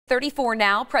34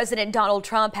 now, President Donald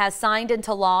Trump has signed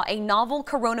into law a novel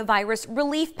coronavirus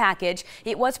relief package.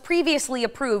 It was previously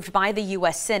approved by the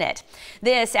U.S. Senate.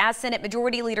 This, as Senate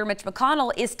Majority Leader Mitch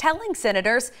McConnell is telling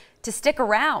senators to stick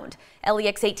around.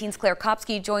 LEX 18's Claire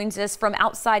Kopsky joins us from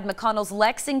outside McConnell's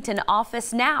Lexington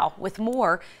office now with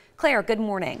more. Claire, good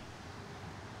morning.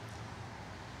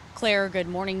 Claire, good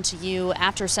morning to you.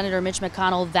 After Senator Mitch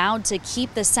McConnell vowed to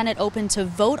keep the Senate open to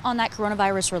vote on that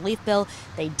coronavirus relief bill,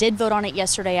 they did vote on it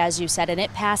yesterday, as you said, and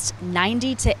it passed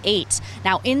 90-8.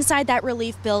 Now, inside that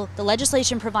relief bill, the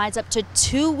legislation provides up to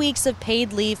 2 weeks of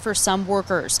paid leave for some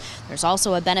workers. There's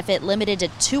also a benefit limited to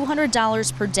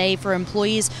 $200 per day for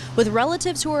employees with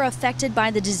relatives who are affected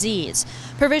by the disease.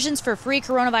 Provisions for free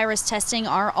coronavirus testing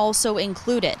are also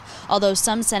included. Although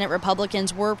some Senate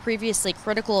Republicans were previously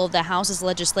critical of the House's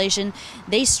legislation,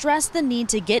 they stress the need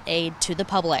to get aid to the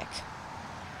public.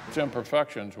 Its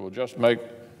imperfections will just make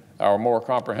our more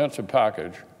comprehensive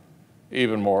package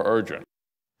even more urgent.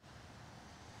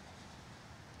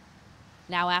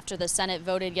 Now, after the Senate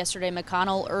voted yesterday,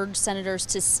 McConnell urged senators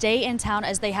to stay in town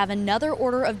as they have another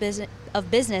order of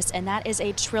business, and that is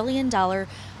a $1 trillion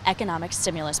economic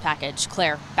stimulus package.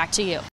 Claire, back to you.